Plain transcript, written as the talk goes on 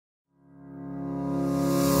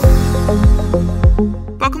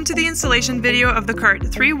Welcome to the installation video of the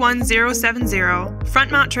CURT 31070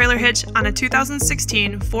 front mount trailer hitch on a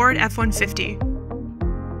 2016 Ford F-150.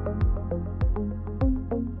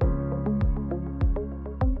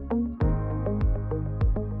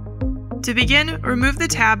 To begin, remove the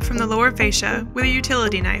tab from the lower fascia with a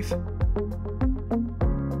utility knife.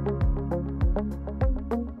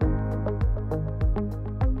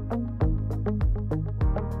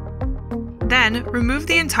 Then, remove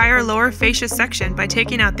the entire lower fascia section by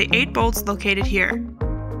taking out the 8 bolts located here.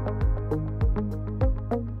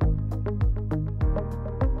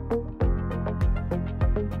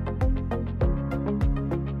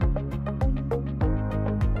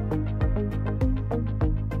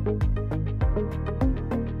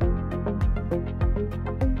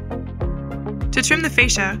 To trim the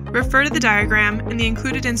fascia, refer to the diagram in the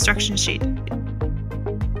included instruction sheet.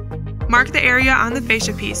 Mark the area on the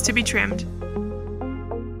fascia piece to be trimmed,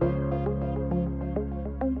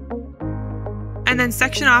 and then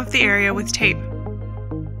section off the area with tape.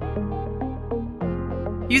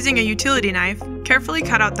 Using a utility knife, carefully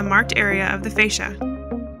cut out the marked area of the fascia.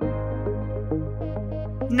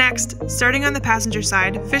 Next, starting on the passenger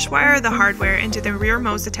side, fish wire the hardware into the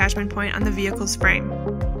rearmost attachment point on the vehicle's frame.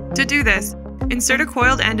 To do this, insert a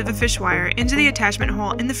coiled end of a fish wire into the attachment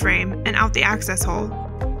hole in the frame and out the access hole.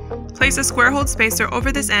 Place a square-holed spacer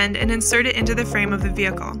over this end and insert it into the frame of the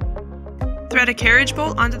vehicle. Thread a carriage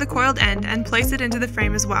bolt onto the coiled end and place it into the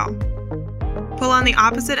frame as well. Pull on the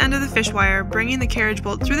opposite end of the fish wire, bringing the carriage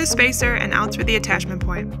bolt through the spacer and out through the attachment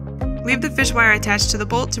point. Leave the fish wire attached to the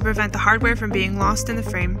bolt to prevent the hardware from being lost in the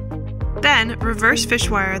frame. Then, reverse fish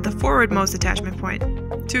wire the forwardmost attachment point.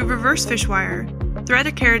 To reverse fish wire, thread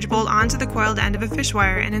a carriage bolt onto the coiled end of a fish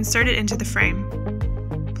wire and insert it into the frame.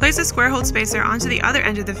 Place a square-holed spacer onto the other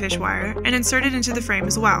end of the fish wire and insert it into the frame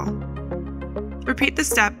as well. Repeat the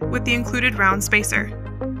step with the included round spacer.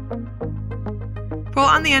 Pull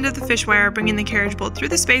on the end of the fish wire, bringing the carriage bolt through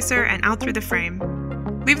the spacer and out through the frame.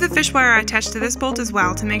 Leave the fish wire attached to this bolt as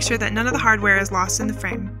well to make sure that none of the hardware is lost in the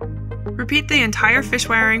frame. Repeat the entire fish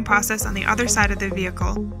wiring process on the other side of the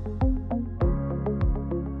vehicle.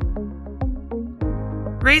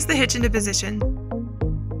 Raise the hitch into position.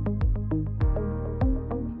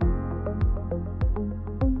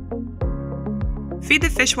 Feed the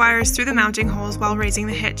fish wires through the mounting holes while raising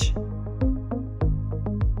the hitch.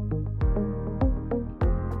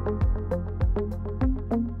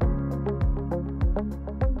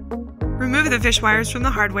 Remove the fish wires from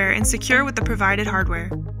the hardware and secure with the provided hardware.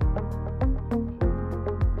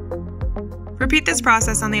 Repeat this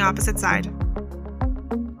process on the opposite side.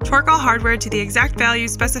 Torque all hardware to the exact value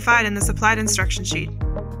specified in the supplied instruction sheet.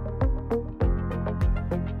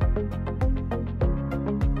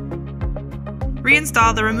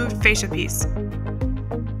 Reinstall the removed fascia piece.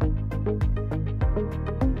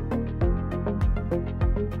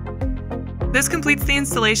 This completes the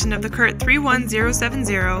installation of the CURT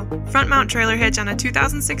 31070 front mount trailer hitch on a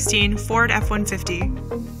 2016 Ford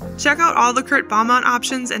F-150. Check out all the CURT ball mount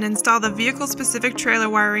options and install the vehicle-specific trailer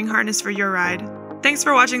wiring harness for your ride. Thanks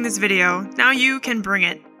for watching this video. Now you can bring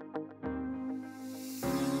it.